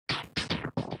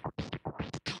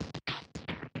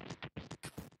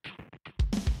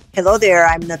Hello there,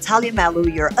 I'm Nathalia Melo,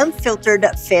 your unfiltered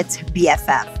fit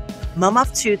BFF, mom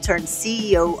of two turned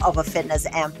CEO of a fitness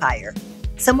empire.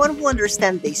 Someone who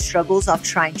understands the struggles of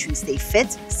trying to stay fit,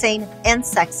 sane, and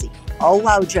sexy, all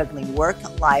while juggling work,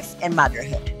 life, and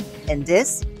motherhood. And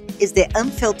this is the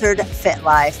Unfiltered Fit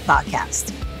Life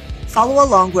podcast. Follow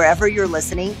along wherever you're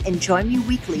listening and join me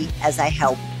weekly as I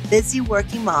help busy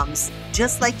working moms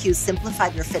just like you simplify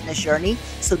their fitness journey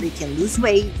so they can lose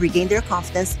weight, regain their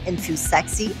confidence, and feel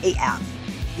sexy AF.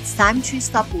 It's time to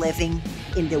stop living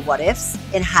in the what ifs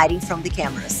and hiding from the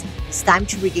cameras. It's time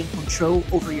to regain control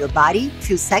over your body,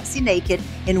 feel sexy naked,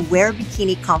 and wear a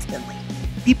bikini confidently.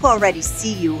 People already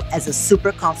see you as a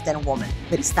super confident woman,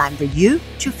 but it's time for you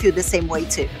to feel the same way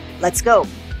too. Let's go.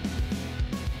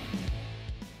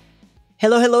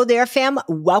 Hello there, fam.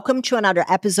 Welcome to another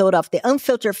episode of the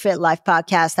Unfiltered Fit Life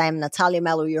podcast. I am Nathalia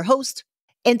Melo, your host.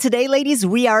 And today, ladies,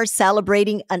 we are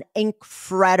celebrating an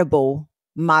incredible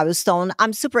milestone.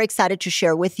 I'm super excited to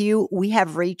share with you. We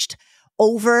have reached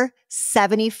over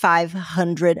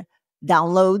 7,500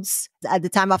 downloads. At the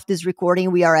time of this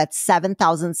recording, we are at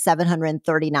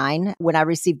 7,739. When I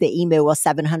received the email, it was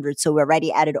 700. So we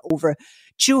already added over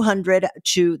 200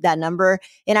 to that number.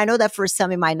 And I know that for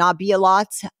some, it might not be a lot,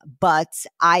 but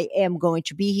I am going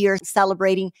to be here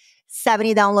celebrating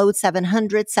 70 downloads,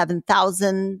 700,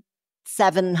 7,000,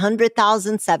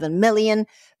 700,000, 7 million,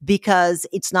 because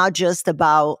it's not just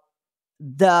about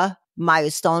the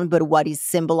milestone, but what it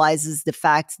symbolizes the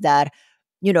fact that,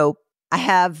 I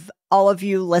have all of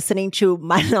you listening to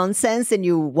my nonsense and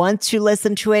you want to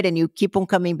listen to it and you keep on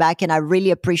coming back. And I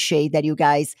really appreciate that you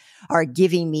guys are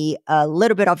giving me a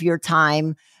little bit of your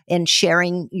time and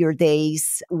sharing your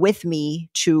days with me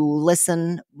to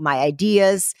listen my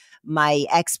ideas, my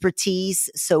expertise.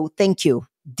 So thank you.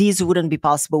 These wouldn't be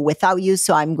possible without you.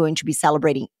 So I'm going to be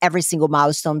celebrating every single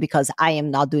milestone because I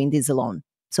am not doing this alone.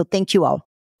 So thank you all.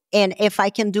 And if I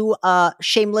can do a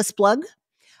shameless plug,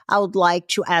 I would like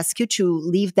to ask you to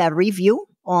leave that review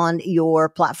on your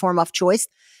platform of choice.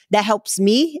 That helps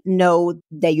me know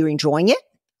that you're enjoying it,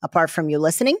 apart from you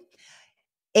listening.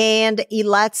 And it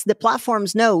lets the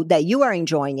platforms know that you are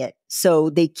enjoying it. So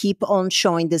they keep on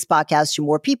showing this podcast to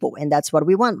more people. And that's what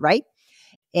we want, right?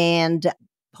 And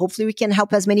hopefully we can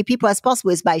help as many people as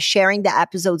possible is by sharing the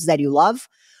episodes that you love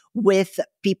with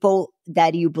people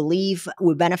that you believe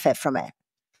will benefit from it.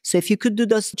 So if you could do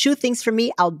those two things for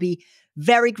me, I'll be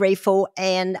very grateful,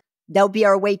 and that'll be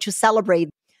our way to celebrate.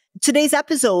 Today's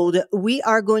episode, we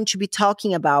are going to be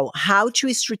talking about how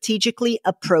to strategically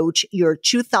approach your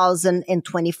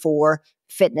 2024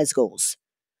 fitness goals.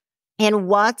 And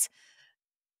what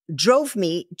drove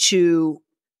me to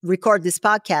record this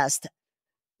podcast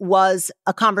was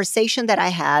a conversation that I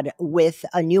had with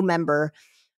a new member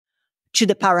to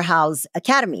the Powerhouse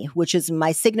Academy, which is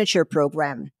my signature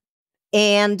program.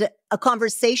 And a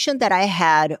conversation that I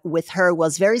had with her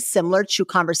was very similar to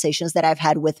conversations that I've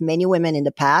had with many women in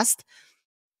the past.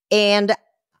 And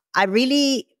I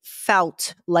really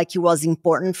felt like it was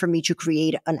important for me to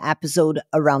create an episode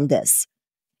around this.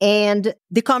 And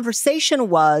the conversation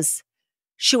was,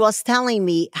 she was telling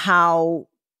me how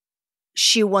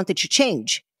she wanted to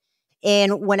change.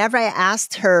 And whenever I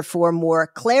asked her for more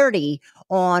clarity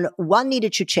on what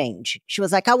needed to change, she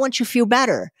was like, I want you to feel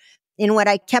better. And when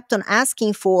I kept on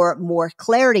asking for more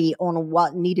clarity on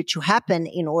what needed to happen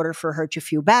in order for her to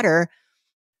feel better,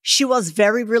 she was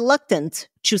very reluctant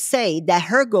to say that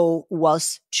her goal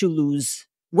was to lose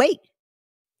weight.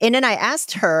 And then I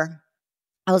asked her,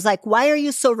 I was like, why are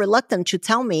you so reluctant to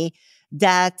tell me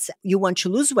that you want to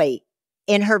lose weight?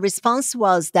 And her response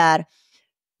was that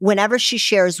whenever she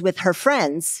shares with her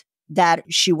friends that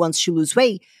she wants to lose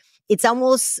weight, it's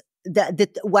almost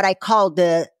what I call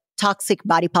the toxic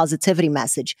body positivity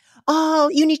message. Oh,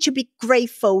 you need to be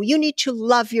grateful. You need to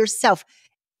love yourself.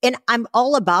 And I'm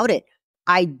all about it.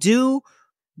 I do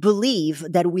believe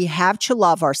that we have to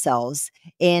love ourselves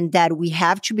and that we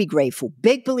have to be grateful.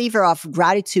 Big believer of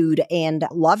gratitude and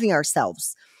loving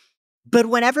ourselves. But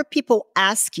whenever people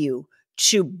ask you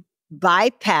to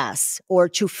bypass or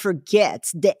to forget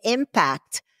the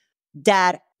impact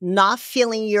that not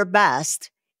feeling your best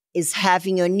is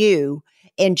having on you,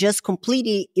 and just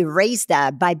completely erase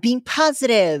that by being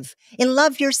positive and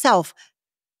love yourself.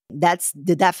 That's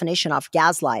the definition of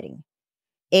gaslighting.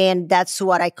 And that's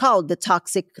what I call the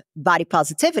toxic body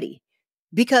positivity.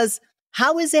 Because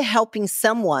how is it helping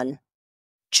someone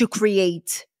to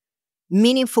create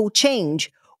meaningful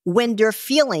change when their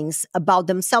feelings about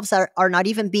themselves are not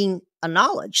even being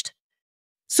acknowledged?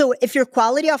 So if your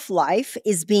quality of life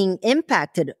is being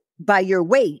impacted by your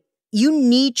weight, you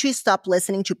need to stop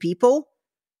listening to people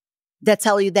that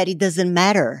tell you that it doesn't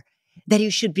matter that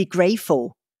you should be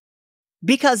grateful,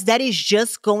 because that is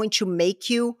just going to make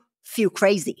you feel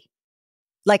crazy.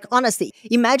 Like, honestly,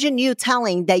 imagine you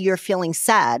telling that you're feeling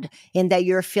sad and that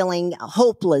you're feeling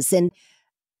hopeless and,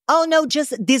 oh no,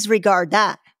 just disregard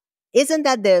that. Isn't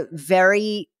that the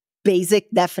very basic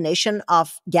definition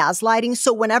of gaslighting?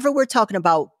 So whenever we're talking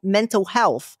about mental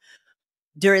health,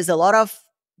 there is a lot of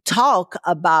talk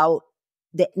about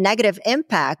the negative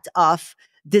impact of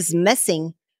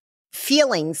dismissing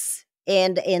feelings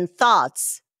and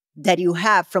thoughts that you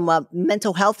have from a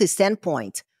mental health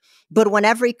standpoint. But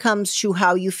whenever it comes to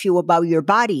how you feel about your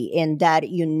body and that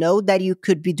you know that you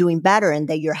could be doing better and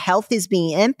that your health is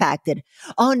being impacted,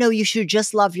 oh no, you should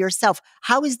just love yourself.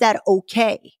 How is that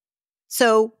okay?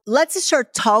 So let's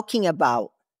start talking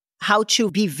about how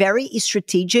to be very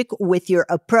strategic with your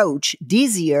approach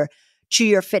this year to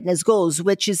your fitness goals,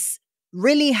 which is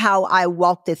really how I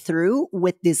walked it through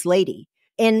with this lady.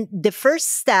 And the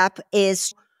first step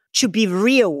is to be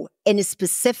real and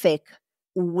specific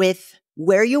with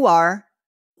where you are,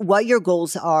 what your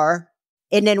goals are.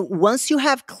 And then once you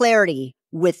have clarity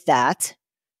with that,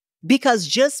 because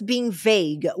just being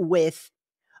vague with,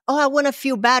 oh, I want to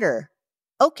feel better.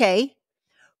 Okay.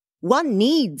 What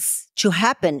needs to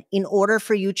happen in order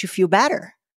for you to feel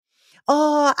better?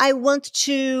 Oh, I want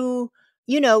to,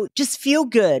 just feel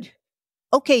good.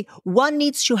 Okay. What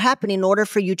needs to happen in order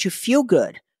for you to feel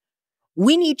good?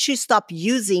 We need to stop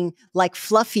using like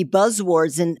fluffy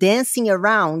buzzwords and dancing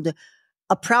around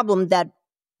a problem that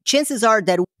chances are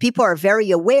that people are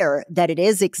very aware that it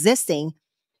is existing,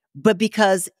 but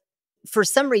because for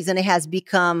some reason it has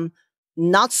become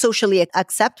not socially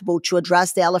acceptable to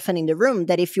address the elephant in the room,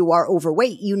 that if you are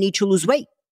overweight, you need to lose weight.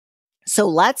 So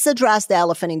let's address the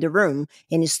elephant in the room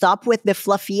and stop with the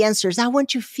fluffy answers. I want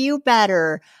to feel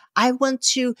better. I want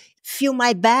to feel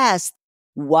my best.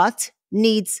 What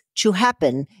needs to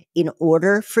happen in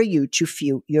order for you to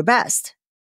feel your best?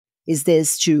 Is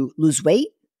this to lose weight?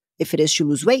 If it is to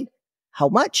lose weight, how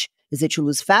much? Is it to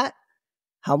lose fat?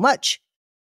 How much?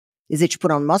 Is it to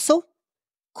put on muscle?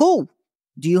 Cool.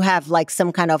 Do you have like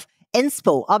some kind of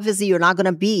inspo? Obviously, you're not going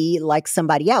to be like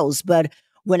somebody else, but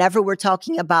whenever we're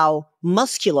talking about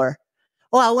muscular,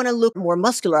 oh, I want to look more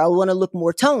muscular. I want to look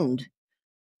more toned.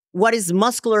 What is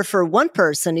muscular for one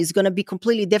person is going to be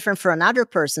completely different for another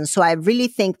person. So I really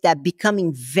think that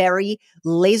becoming very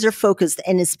laser focused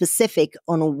and specific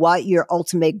on what your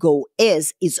ultimate goal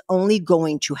is only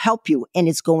going to help you, and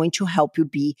it's going to help you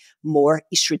be more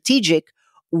strategic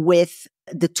with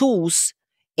the tools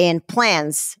and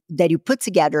plans that you put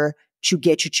together to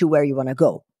get you to where you want to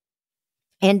go.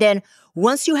 And then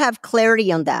once you have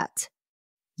clarity on that,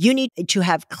 you need to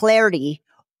have clarity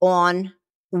on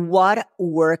what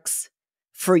works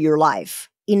for your life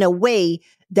in a way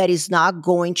that is not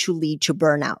going to lead to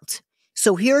burnout.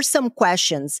 So here are some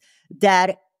questions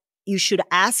that you should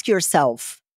ask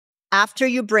yourself after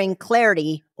you bring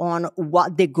clarity on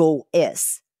what the goal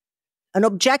is. An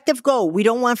objective goal. We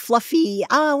don't want fluffy,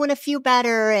 I want to feel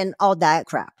better and all that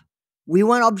crap. We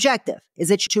want objective. Is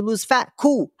it to lose fat?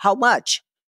 Cool. How much?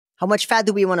 How much fat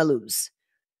do we want to lose?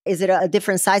 Is it a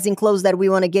different sizing clothes that we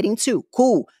want to get into?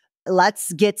 Cool.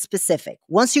 Let's get specific.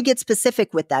 Once you get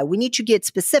specific with that, we need to get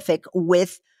specific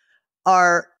with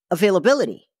our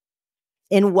availability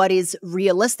and what is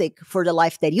realistic for the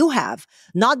life that you have,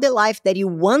 not the life that you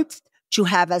want to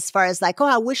have as far as like, oh,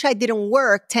 I wish I didn't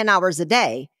work 10 hours a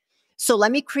day. So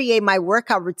let me create my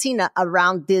workout routine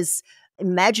around this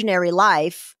imaginary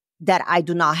life that I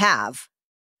do not have.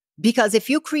 Because if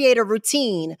you create a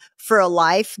routine for a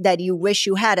life that you wish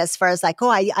you had, as far as like, oh,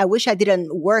 I wish I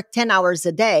didn't work 10 hours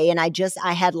a day and I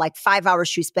had like 5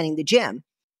 hours to spend in the gym,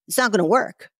 it's not going to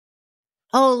work.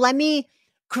 Oh, let me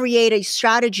create a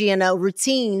strategy and a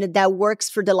routine that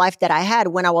works for the life that I had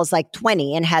when I was like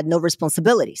 20 and had no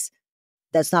responsibilities.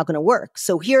 That's not going to work.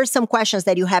 So here are some questions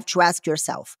that you have to ask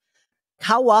yourself.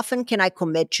 How often can I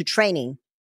commit to training,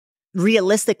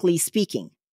 realistically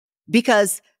speaking?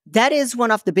 Because that is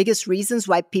one of the biggest reasons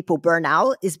why people burn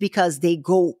out, is because they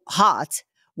go hot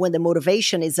when the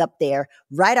motivation is up there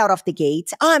right out of the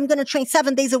gate. Oh, I'm going to train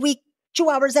 7 days a week, 2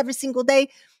 hours every single day.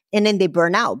 And then they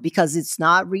burn out because it's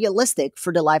not realistic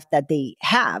for the life that they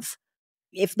have.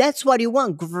 If that's what you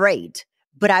want, great.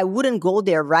 But I wouldn't go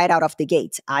there right out of the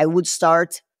gate. I would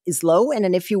start slow. And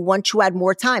then if you want to add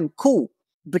more time, cool.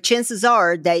 But chances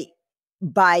are that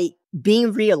by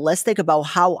being realistic about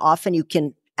how often you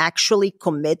can actually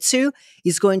commit to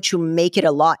is going to make it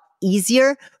a lot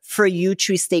easier for you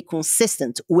to stay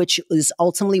consistent, which is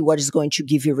ultimately what is going to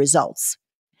give you results.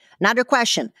 Another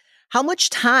question, how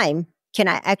much time can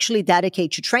I actually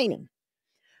dedicate to training?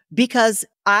 Because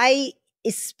I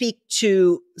speak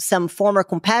to some former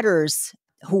competitors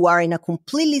who are in a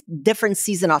completely different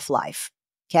season of life.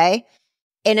 Okay.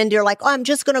 And then they're like, oh, I'm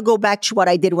just going to go back to what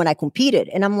I did when I competed.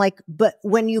 And I'm like, but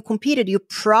when you competed, you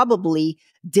probably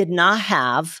did not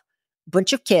have a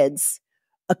bunch of kids,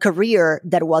 a career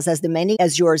that was as demanding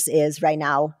as yours is right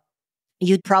now.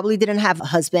 You probably didn't have a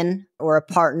husband or a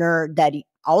partner that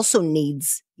also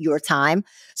needs your time.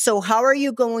 So how are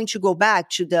you going to go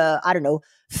back to the, I don't know,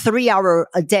 3 hour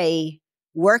a day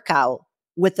workout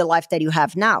with the life that you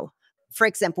have now? For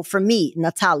example, for me,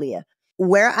 Nathalia,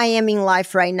 where I am in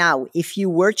life right now, if you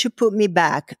were to put me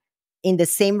back in the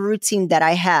same routine that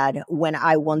I had when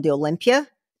I won the Olympia,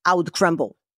 I would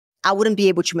crumble. I wouldn't be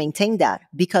able to maintain that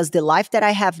because the life that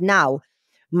I have now,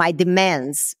 my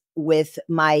demands with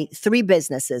my 3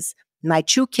 businesses, my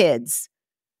 2 kids,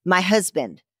 my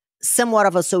husband, somewhat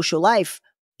of a social life,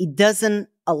 it doesn't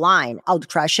align. I would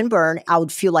crash and burn. I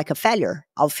would feel like a failure.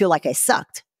 I would feel like I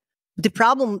sucked. The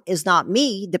problem is not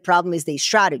me. The problem is the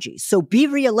strategy. So be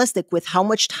realistic with how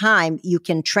much time you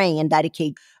can train and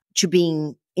dedicate to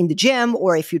being in the gym,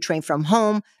 or if you train from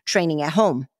home, training at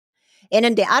home. And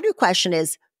then the other question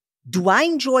is, do I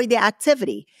enjoy the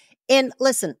activity? And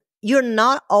listen, you're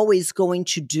not always going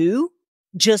to do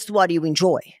just what you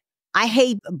enjoy. I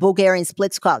hate Bulgarian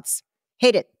split squats.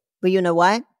 Hate it. But you know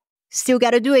what? Still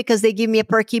got to do it because they give me a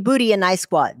perky booty and nice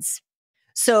quads.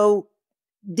 So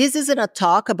this isn't a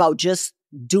talk about just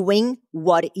doing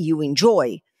what you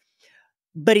enjoy,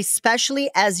 but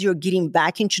especially as you're getting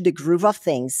back into the groove of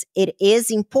things, it is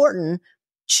important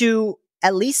to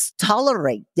at least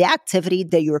tolerate the activity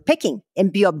that you're picking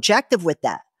and be objective with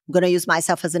that. I'm going to use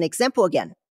myself as an example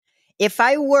again. If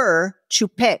I were to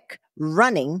pick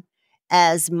running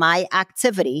as my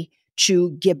activity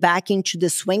to get back into the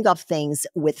swing of things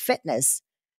with fitness,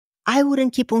 I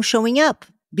wouldn't keep on showing up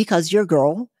because your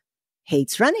girl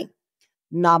hates running.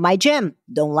 Not my gym.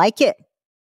 Don't like it.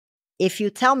 If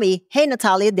you tell me, hey,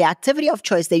 Nathalia, the activity of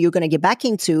choice that you're going to get back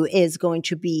into is going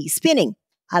to be spinning.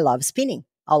 I love spinning.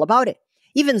 All about it.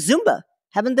 Even Zumba.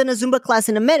 Haven't done a Zumba class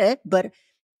in a minute, but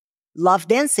love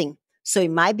dancing. So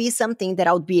it might be something that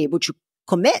I would be able to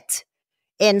commit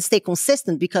and stay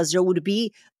consistent because there would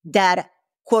be that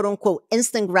quote unquote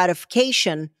instant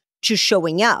gratification to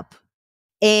showing up.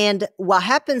 And what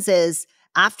happens is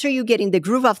after you get in the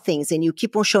groove of things and you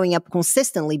keep on showing up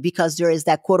consistently because there is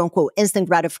that quote unquote instant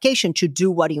gratification to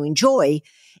do what you enjoy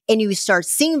and you start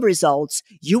seeing results,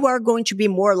 you are going to be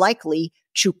more likely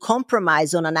to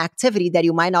compromise on an activity that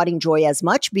you might not enjoy as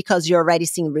much because you're already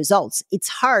seeing results. It's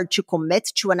hard to commit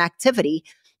to an activity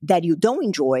that you don't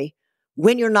enjoy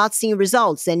when you're not seeing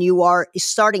results and you are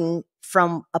starting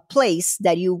from a place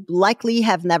that you likely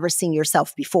have never seen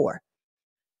yourself before.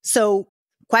 So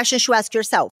questions to ask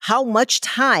yourself, how much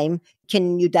time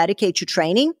can you dedicate to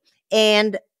training?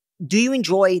 And do you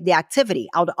enjoy the activity?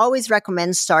 I would always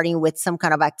recommend starting with some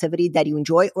kind of activity that you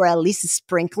enjoy or at least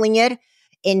sprinkling it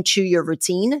into your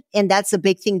routine. And that's a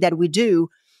big thing that we do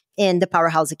in the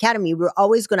Powerhouse Academy. We're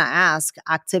always going to ask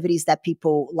activities that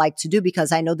people like to do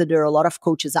because I know that there are a lot of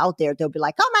coaches out there. They'll be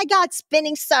like, oh my God,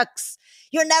 spinning sucks.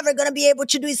 You're never going to be able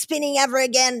to do spinning ever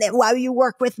again while you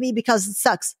work with me because it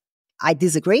sucks. I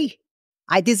disagree.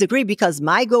 I disagree because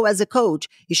my goal as a coach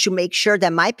is to make sure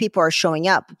that my people are showing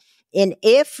up. And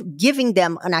if giving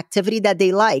them an activity that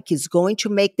they like is going to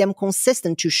make them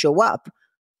consistent to show up,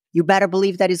 you better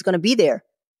believe that it's going to be there.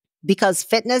 Because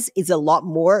fitness is a lot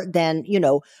more than,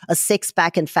 a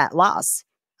 6-pack and fat loss.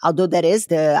 Although that is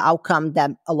the outcome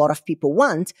that a lot of people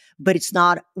want, but it's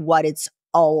not what it's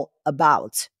all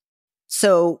about.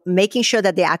 So making sure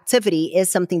that the activity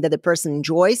is something that the person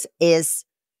enjoys is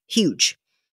huge.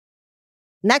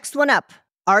 Next one up.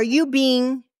 Are you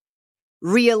being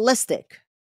realistic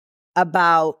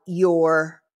about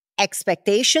your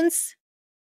expectations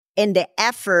and the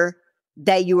effort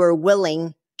that you are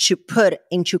willing to put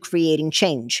into creating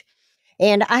change?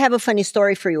 And I have a funny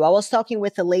story for you. I was talking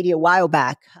with a lady a while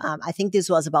back. I think this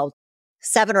was about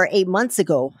 7 or 8 months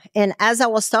ago. And as I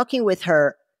was talking with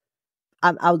her,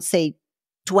 I would say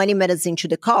 20 minutes into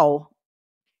the call,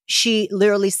 she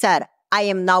literally said, I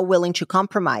am not willing to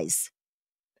compromise.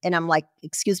 And I'm like,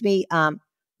 excuse me,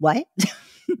 what?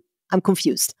 I'm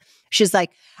confused. She's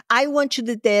like, I want to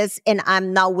do this and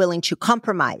I'm not willing to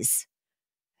compromise.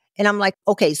 And I'm like,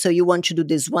 okay, so you want to do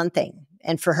this one thing.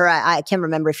 And for her, I can't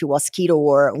remember if it was keto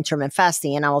or intermittent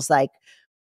fasting. And I was like,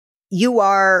 you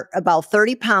are about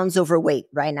 30 pounds overweight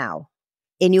right now.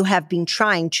 And you have been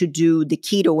trying to do the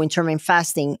keto intermittent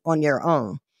fasting on your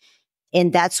own.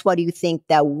 And that's what you think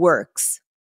that works.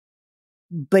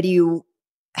 But you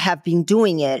have been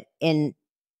doing it and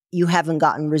you haven't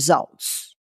gotten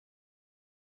results.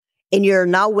 and you're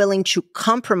not willing to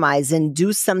compromise and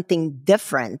do something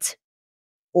different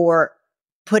or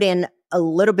put in a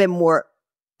little bit more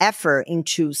effort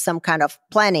into some kind of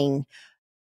planning,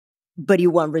 but you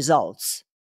want results.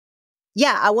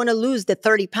 Yeah, I want to lose the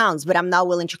 30 pounds, but I'm not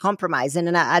willing to compromise. And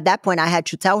then at that point, I had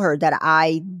to tell her that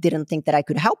I didn't think that I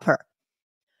could help her,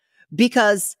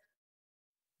 because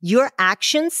your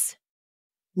actions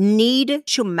need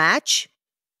to match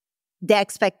the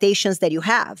expectations that you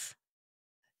have.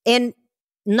 And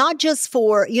not just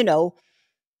for,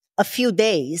 a few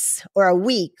days or a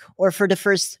week or for the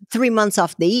first 3 months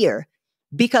of the year.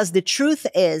 Because the truth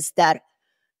is that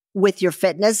with your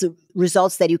fitness,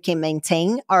 results that you can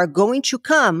maintain are going to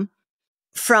come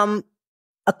from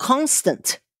a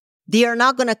constant. They are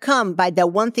not going to come by the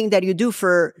one thing that you do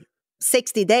for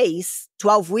 60 days,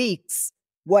 12 weeks,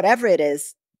 whatever it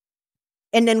is,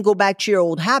 and then go back to your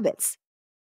old habits.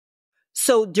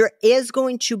 So there is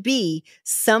going to be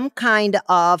some kind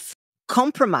of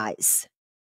compromise.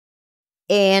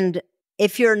 And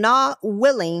if you're not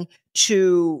willing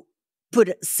to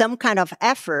put some kind of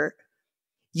effort,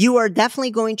 you are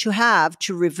definitely going to have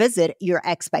to revisit your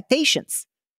expectations.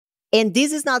 And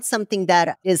this is not something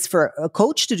that is for a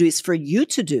coach to do, it's for you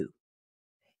to do.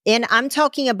 And I'm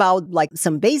talking about like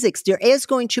some basics. There is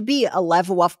going to be a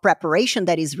level of preparation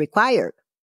that is required.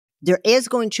 There is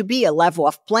going to be a level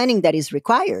of planning that is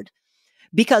required,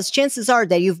 because chances are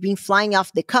that you've been flying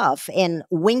off the cuff and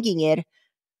winging it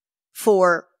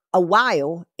for a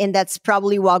while, and that's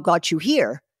probably what got you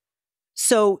here.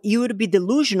 So you would be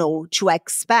delusional to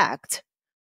expect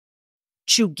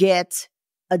to get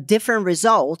a different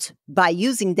result by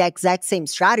using the exact same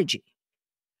strategy.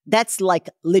 That's like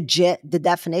legit the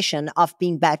definition of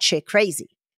being batshit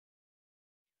crazy.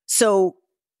 So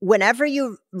whenever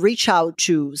you reach out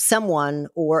to someone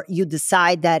or you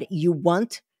decide that you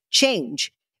want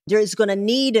change, there is going to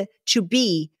need to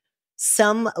be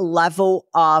some level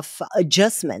of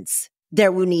adjustments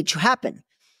that will need to happen.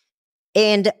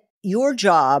 And your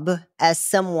job as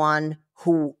someone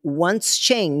who wants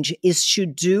change is to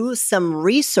do some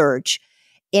research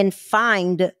and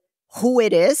find who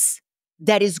it is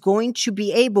that is going to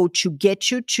be able to get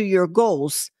you to your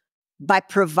goals by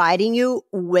providing you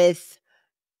with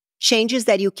changes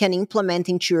that you can implement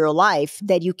into your life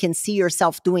that you can see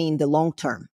yourself doing in the long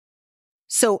term.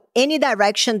 So any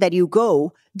direction that you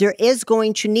go, there is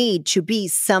going to need to be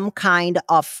some kind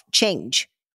of change.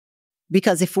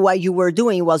 Because if what you were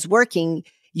doing was working,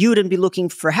 you wouldn't be looking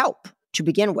for help to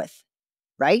begin with,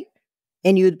 right?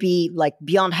 And you'd be like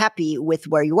beyond happy with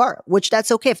where you are, which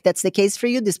that's okay. If that's the case for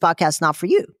you, this podcast is not for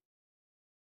you.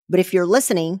 But if you're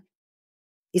listening,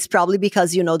 it's probably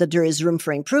because you know that there is room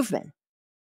for improvement.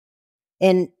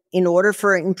 And in order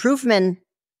for improvement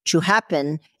to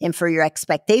happen and for your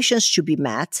expectations to be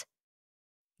met,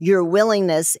 your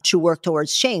willingness to work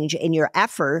towards change and your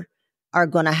effort are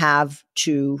going to have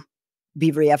to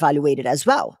be reevaluated as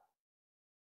well.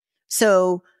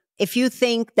 So if you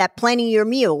think that planning your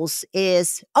meals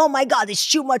is, oh my God, it's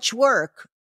too much work,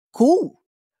 cool.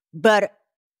 But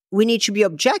we need to be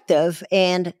objective.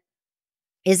 And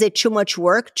is it too much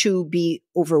work to be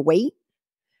overweight?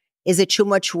 Is it too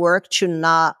much work to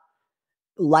not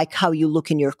like how you look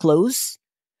in your clothes?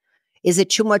 Is it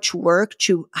too much work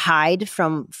to hide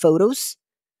from photos?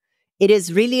 It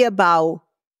is really about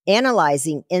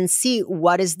analyzing and see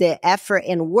what is the effort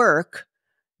and work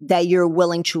that you're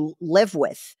willing to live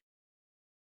with.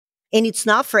 And it's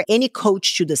not for any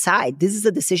coach to decide. This is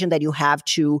a decision that you have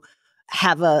to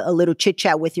have a little chit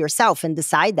chat with yourself and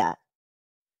decide that.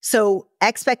 So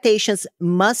expectations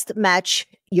must match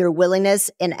your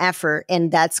willingness and effort.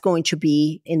 And that's going to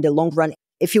be in the long run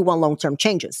if you want long-term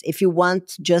changes. If you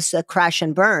want just a crash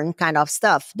and burn kind of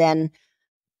stuff, then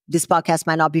this podcast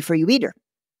might not be for you either.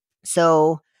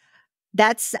 So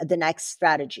that's the next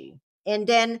strategy. And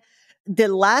then the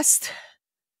last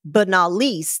but not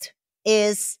least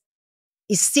is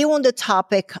still on the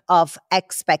topic of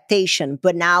expectation,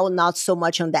 but now not so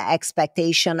much on the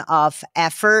expectation of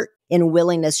effort and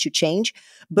willingness to change,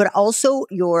 but also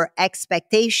your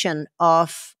expectation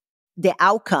of the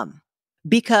outcome.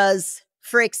 Because,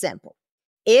 for example,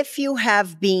 if you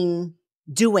have been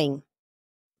doing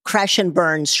crash and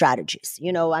burn strategies,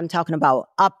 I'm talking about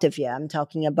Optavia, I'm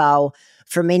talking about,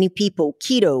 for many people,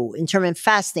 keto, intermittent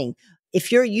fasting. If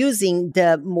you're using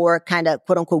the more kind of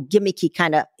quote unquote gimmicky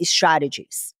kind of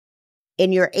strategies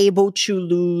and you're able to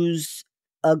lose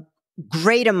a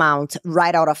great amount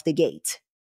right out of the gate,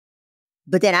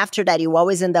 but then after that, you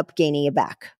always end up gaining it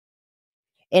back.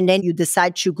 And then you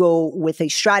decide to go with a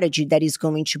strategy that is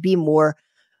going to be more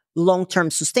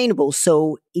long-term sustainable.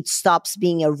 So it stops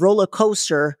being a roller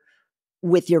coaster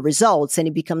with your results and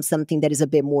it becomes something that is a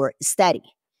bit more steady.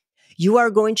 You are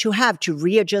going to have to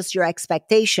readjust your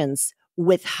expectations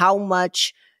with how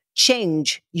much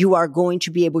change you are going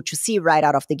to be able to see right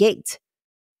out of the gate.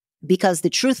 Because the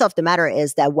truth of the matter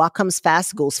is that what comes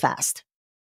fast goes fast.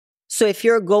 So if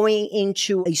you're going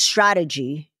into a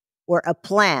strategy or a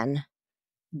plan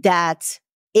that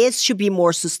is to be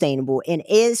more sustainable and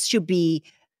is to be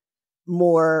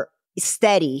more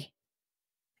steady,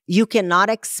 you cannot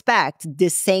expect the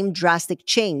same drastic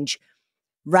change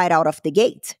right out of the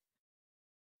gate.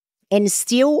 And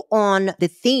still on the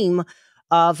theme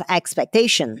of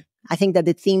expectation, I think that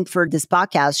the theme for this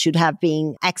podcast should have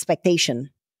been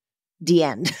expectation, the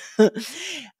end.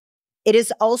 It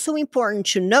is also important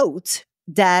to note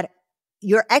that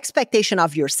your expectation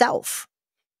of yourself,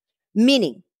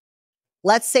 meaning,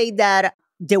 let's say that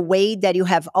the way that you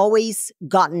have always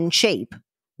gotten in shape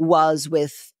was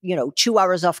with, 2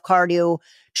 hours of cardio,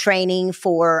 training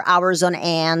for hours on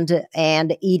end,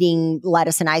 and eating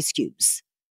lettuce and ice cubes.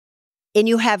 And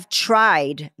you have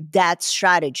tried that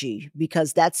strategy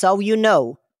because that's all you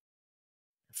know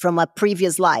from a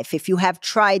previous life. If you have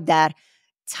tried that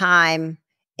time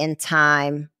and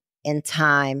time and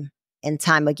time and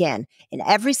time again, and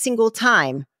every single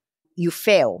time you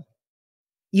fail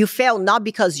not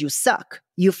because you suck.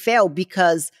 You fail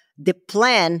because the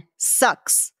plan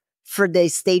sucks for the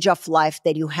stage of life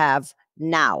that you have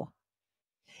now.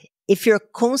 If you're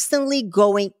constantly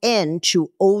going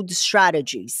into old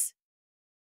strategies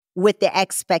with the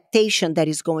expectation that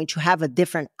is going to have a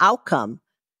different outcome,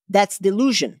 that's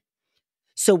delusion.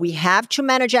 So we have to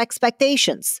manage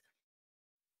expectations.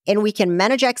 And we can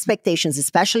manage expectations,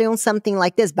 especially on something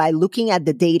like this, by looking at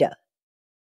the data.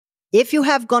 If you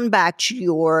have gone back to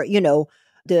your,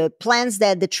 the plans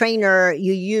that the trainer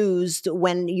you used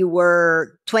when you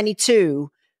were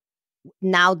 22,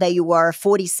 now that you are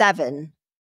 47,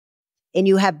 and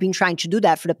you have been trying to do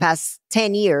that for the past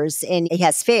 10 years and it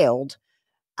has failed,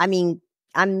 I mean,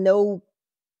 I'm no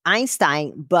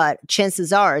Einstein, but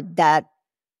chances are that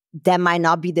might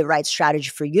not be the right strategy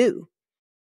for you.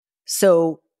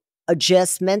 So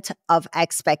adjustment of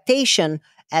expectation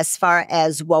as far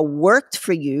as what worked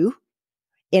for you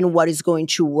and what is going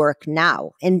to work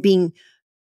now, and being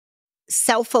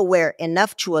self-aware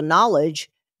enough to acknowledge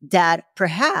that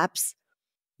perhaps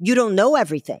you don't know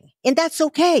everything. And that's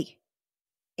okay.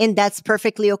 And that's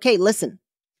perfectly okay. Listen,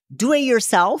 do it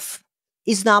yourself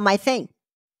is not my thing.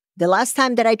 The last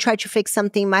time that I tried to fix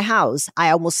something in my house, I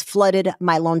almost flooded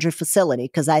my laundry facility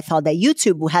because I thought that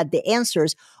YouTube had the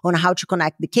answers on how to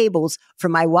connect the cables for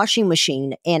my washing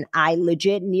machine. And I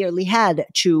legit nearly had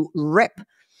to rip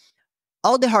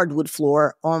all the hardwood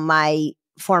floor on my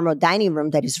former dining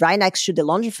room that is right next to the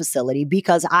laundry facility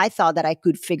because I thought that I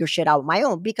could figure shit out on my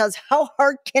own. Because how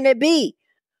hard can it be?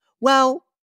 Well,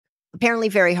 apparently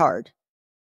very hard.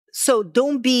 So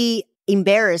don't be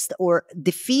embarrassed or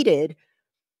defeated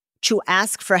to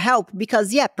ask for help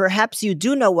because, perhaps you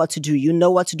do know what to do. You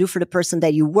know what to do for the person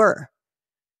that you were,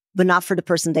 but not for the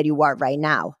person that you are right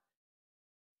now.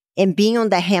 And being on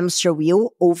the hamster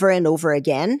wheel over and over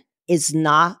again is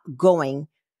not going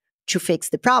to fix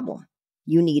the problem.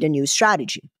 You need a new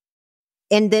strategy.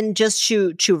 And then just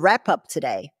to wrap up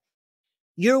today,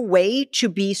 your way to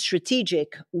be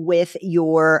strategic with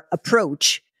your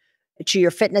approach to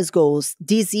your fitness goals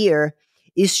this year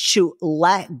is to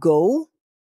let go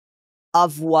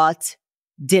of what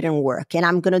didn't work. And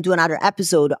I'm going to do another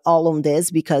episode all on this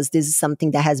because this is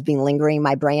something that has been lingering in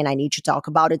my brain. I need to talk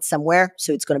about it somewhere.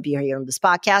 So it's going to be here on this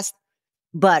podcast.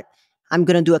 But I'm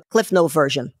going to do a Cliff Note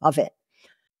version of it.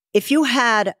 If you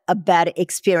had a bad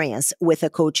experience with a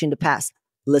coach in the past,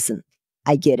 listen,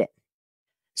 I get it.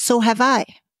 So have I.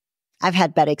 I've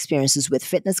had bad experiences with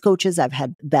fitness coaches. I've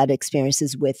had bad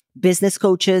experiences with business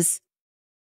coaches.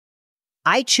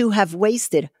 I too have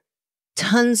wasted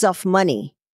tons of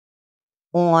money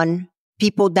on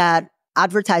people that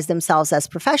advertise themselves as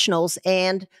professionals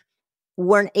and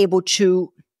weren't able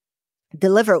to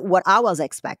deliver what I was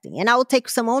expecting. And I will take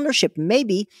some ownership.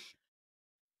 Maybe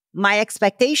my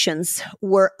expectations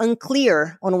were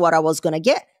unclear on what I was going to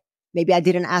get. Maybe I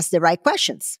didn't ask the right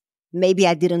questions. Maybe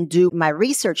I didn't do my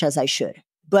research as I should,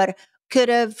 but could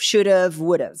have, should have,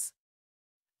 would have.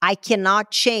 I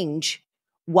cannot change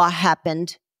what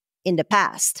happened in the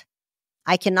past.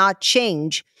 I cannot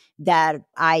change that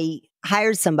I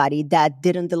hired somebody that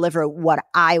didn't deliver what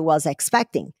I was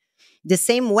expecting. The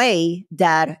same way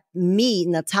that me,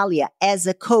 Nathalia, as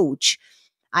a coach,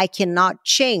 I cannot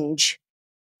change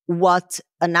what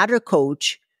another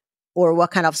coach or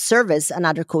what kind of service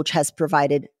another coach has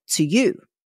provided to you.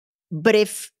 But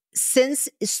if Since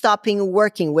stopping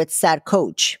working with said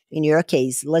coach, in your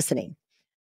case, listening,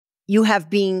 you have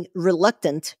been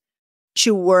reluctant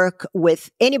to work with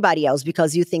anybody else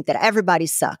because you think that everybody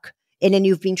suck. And then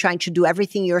you've been trying to do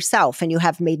everything yourself and you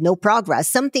have made no progress.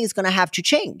 Something's going to have to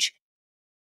change.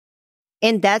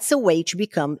 And that's a way to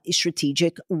become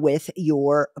strategic with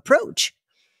your approach.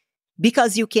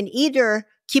 Because you can either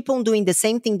keep on doing the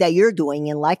same thing that you're doing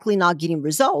and likely not getting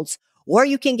results, or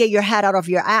you can get your head out of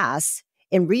your ass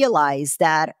and realize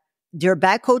that there are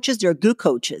bad coaches, there are good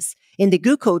coaches. And the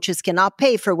good coaches cannot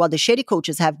pay for what the shitty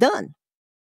coaches have done.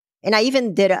 And I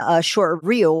even did a short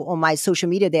reel on my social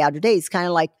media the other day. It's kind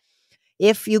of like,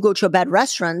 if you go to a bad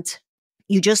restaurant,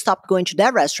 you just stop going to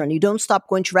that restaurant. You don't stop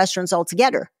going to restaurants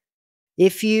altogether.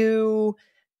 If you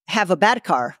have a bad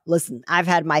car, listen, I've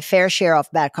had my fair share of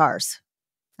bad cars.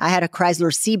 I had a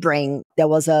Chrysler Sebring that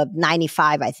was a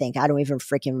 95, I think. I don't even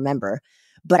freaking remember.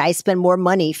 But I spent more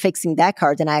money fixing that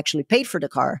car than I actually paid for the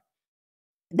car.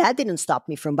 That didn't stop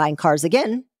me from buying cars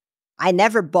again. I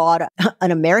never bought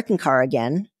an American car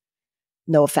again.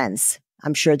 No offense.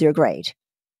 I'm sure they're great.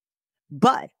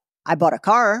 But I bought a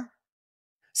car.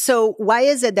 So why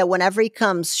is it that whenever it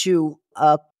comes to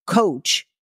a coach,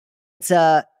 it's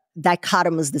a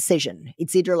dichotomous decision?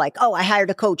 It's either like, oh, I hired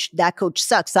a coach. That coach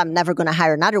sucks. So I'm never going to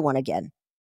hire another one again.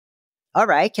 All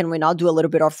right. Can we not do a little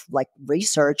bit of like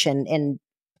research and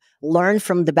learn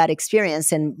from the bad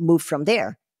experience and move from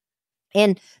there?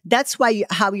 And that's why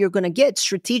how you're going to get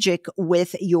strategic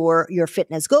with your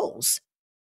fitness goals.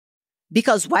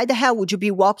 Because why the hell would you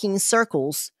be walking in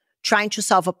circles trying to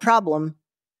solve a problem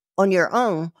on your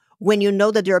own when you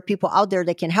know that there are people out there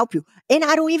that can help you? And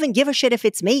I don't even give a shit if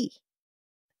it's me.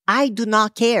 I do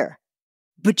not care.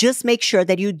 But just make sure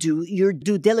that you do your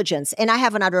due diligence. And I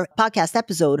have another podcast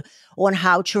episode on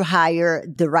how to hire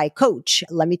the right coach.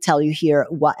 Let me tell you here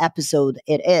what episode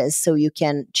it is so you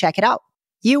can check it out.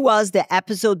 It was the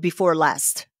episode before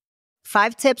last.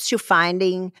 5 tips to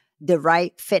finding the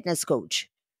right fitness coach.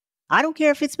 I don't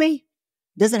care if it's me.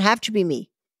 Doesn't have to be me.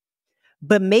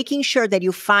 But making sure that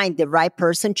you find the right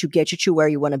person to get you to where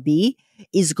you want to be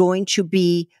is going to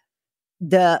be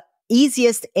the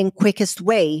easiest and quickest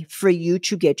way for you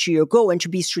to get to your goal and to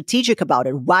be strategic about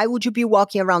it. Why would you be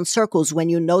walking around circles when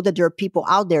you know that there are people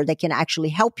out there that can actually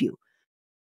help you?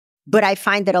 But I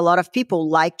find that a lot of people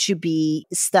like to be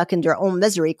stuck in their own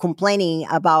misery, complaining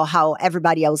about how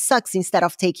everybody else sucks instead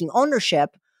of taking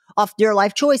ownership of their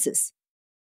life choices.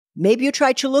 Maybe you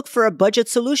try to look for a budget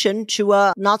solution to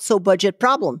a not so budget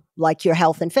problem like your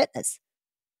health and fitness.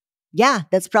 Yeah,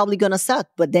 that's probably going to suck,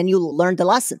 but then you'll learn the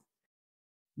lesson.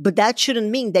 But that shouldn't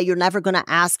mean that you're never going to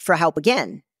ask for help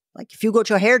again. Like if you go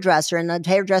to a hairdresser and a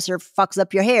hairdresser fucks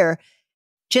up your hair,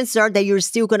 chances are that you're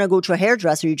still going to go to a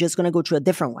hairdresser. You're just going to go to a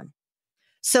different one.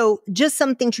 So just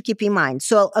something to keep in mind.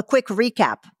 So a quick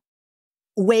recap.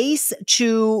 Ways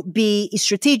to be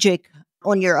strategic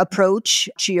on your approach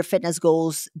to your fitness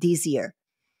goals this year.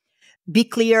 Be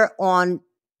clear on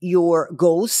your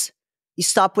goals. You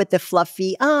stop with the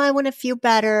fluffy, oh, I want to feel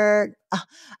better.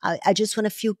 I just want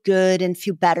to feel good and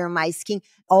feel better in my skin.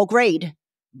 All great,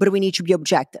 but we need to be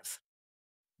objective.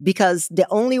 Because the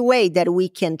only way that we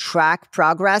can track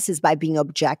progress is by being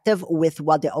objective with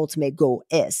what the ultimate goal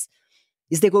is.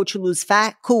 Is the goal to lose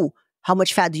fat? Cool. How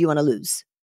much fat do you want to lose?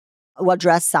 What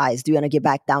dress size do you want to get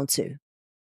back down to?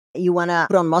 You want to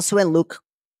put on muscle and look,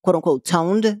 quote unquote,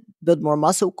 toned, build more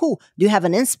muscle? Cool. Do you have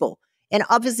an inspo? And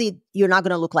obviously, you're not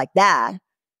going to look like that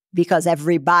because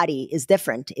everybody is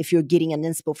different if you're getting an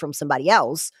inspo from somebody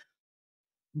else.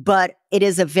 But it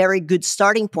is a very good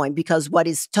starting point because what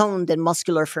is toned and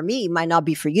muscular for me might not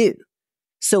be for you.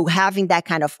 So having that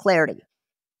kind of clarity,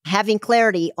 having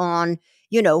clarity on,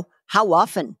 how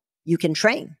often you can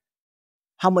train,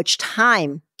 how much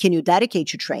time can you dedicate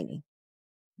to training?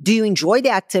 Do you enjoy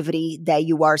the activity that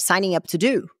you are signing up to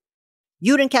do?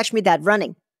 You didn't catch me that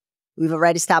running. We've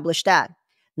already established that.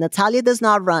 Nathalia does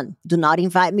not run. Do not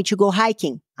invite me to go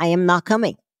hiking. I am not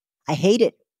coming. I hate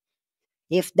it.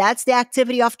 If that's the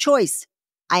activity of choice,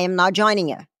 I am not joining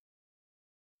it.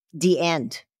 The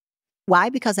end. Why?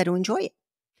 Because I don't enjoy it.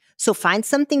 So find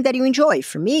something that you enjoy.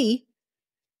 For me,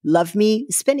 love me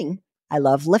spinning. I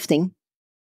love lifting.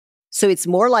 So it's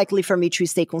more likely for me to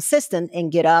stay consistent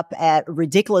and get up at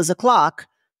ridiculous o'clock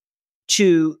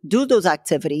to do those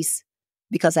activities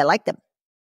because I like them.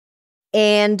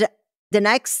 And the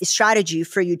next strategy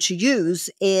for you to use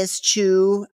is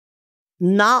to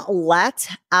not let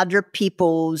other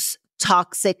people's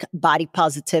toxic body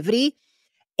positivity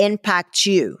impact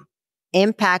you,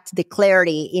 impact the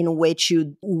clarity in which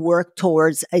you work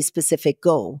towards a specific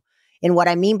goal. And what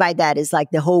I mean by that is like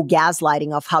the whole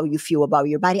gaslighting of how you feel about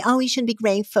your body. Oh, you should be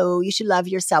grateful. You should love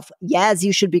yourself. Yes,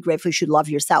 you should be grateful. You should love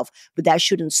yourself. But that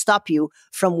shouldn't stop you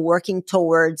from working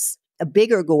towards a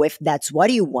bigger goal if that's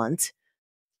what you want,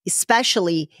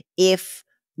 especially if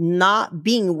not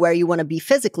being where you want to be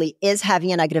physically is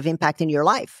having a negative impact in your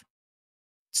life.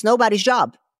 It's nobody's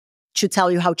job to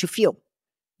tell you how to feel.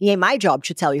 It ain't my job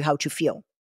to tell you how to feel.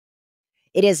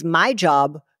 It is my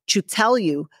job to tell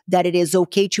you that it is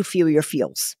okay to feel your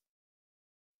feels.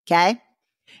 Okay?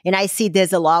 And I see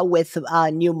this a lot with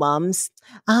new moms.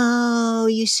 Oh,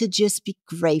 you should just be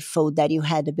grateful that you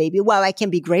had a baby. Well, I can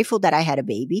be grateful that I had a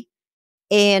baby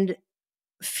and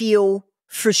feel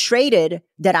frustrated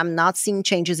that I'm not seeing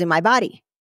changes in my body,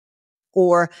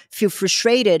 or feel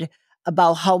frustrated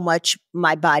about how much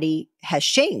my body has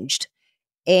changed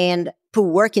and put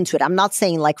work into it. I'm not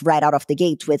saying like right out of the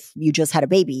gate with you just had a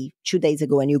baby 2 days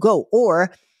ago and you go,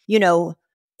 or,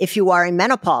 if you are in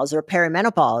menopause or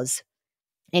perimenopause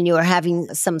and you're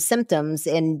having some symptoms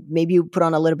and maybe you put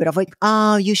on a little bit of like,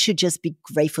 oh, you should just be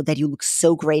grateful that you look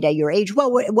so great at your age.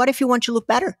 Well, what if you want to look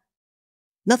better?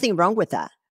 Nothing wrong with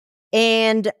that.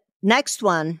 And next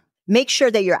one, make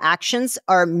sure that your actions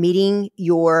are meeting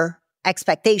your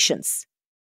expectations,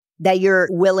 that your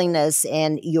willingness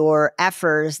and your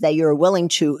efforts that you're willing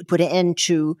to put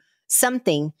into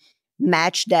something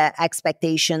match the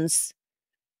expectations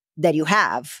that you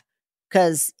have.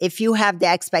 Because if you have the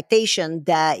expectation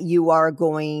that you are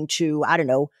going to,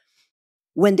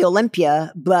 win the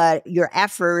Olympia, but your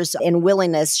efforts and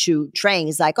willingness to train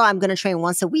is like, oh, I'm going to train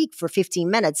once a week for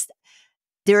 15 minutes.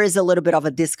 There is a little bit of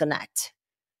a disconnect.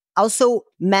 Also,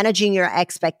 managing your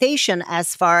expectation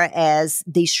as far as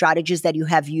the strategies that you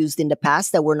have used in the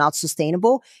past that were not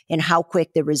sustainable and how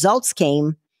quick the results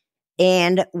came.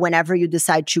 And whenever you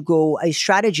decide to go a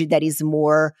strategy that is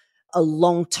more a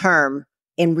long-term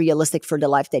and realistic for the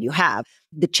life that you have,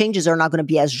 the changes are not going to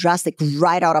be as drastic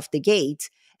right out of the gate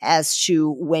as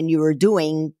to when you were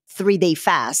doing 3-day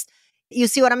fast. You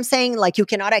see what I'm saying? Like you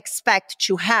cannot expect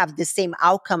to have the same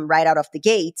outcome right out of the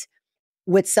gate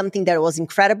with something that was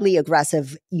incredibly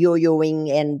aggressive, yo-yoing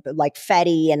and like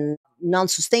fatty and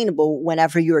non-sustainable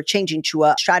whenever you're changing to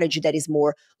a strategy that is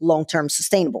more long-term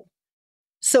sustainable.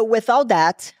 So with all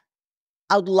that,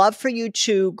 I would love for you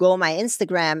to go on my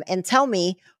Instagram and tell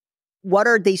me what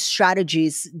are the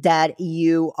strategies that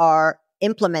you are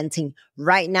implementing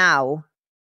right now.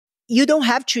 You don't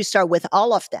have to start with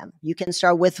all of them. You can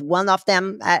start with one of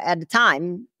them at a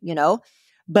time,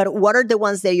 but what are the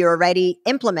ones that you're already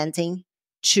implementing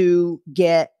to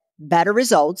get better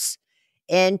results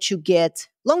and to get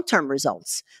long-term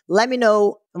results? Let me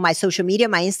know on my social media,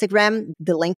 my Instagram,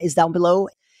 the link is down below.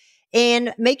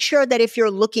 And make sure that if you're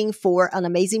looking for an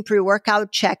amazing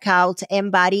pre-workout, check out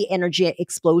Embody Energy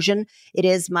Explosion. It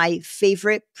is my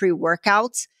favorite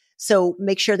pre-workout. So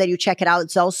make sure that you check it out.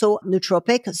 It's also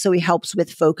nootropic, so it helps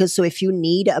with focus. So if you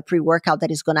need a pre-workout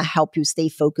that is going to help you stay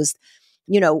focused,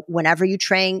 whenever you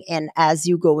train and as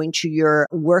you go into your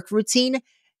work routine,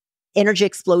 Energy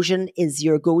Explosion is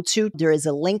your go-to. There is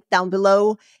a link down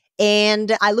below.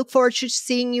 And I look forward to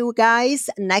seeing you guys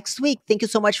next week. Thank you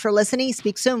so much for listening.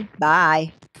 Speak soon.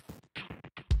 Bye.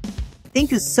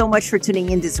 Thank you so much for tuning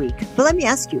in this week. But let me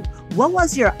ask you, what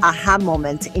was your aha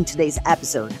moment in today's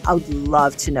episode? I would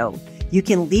love to know. You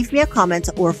can leave me a comment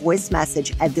or voice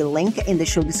message at the link in the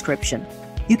show description.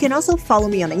 You can also follow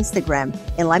me on Instagram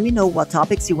and let me know what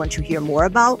topics you want to hear more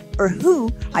about or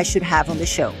who I should have on the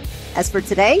show. As for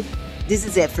today, this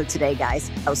is it for today,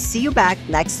 guys. I'll see you back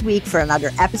next week for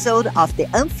another episode of the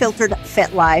Unfiltered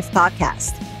Fit Life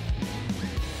podcast.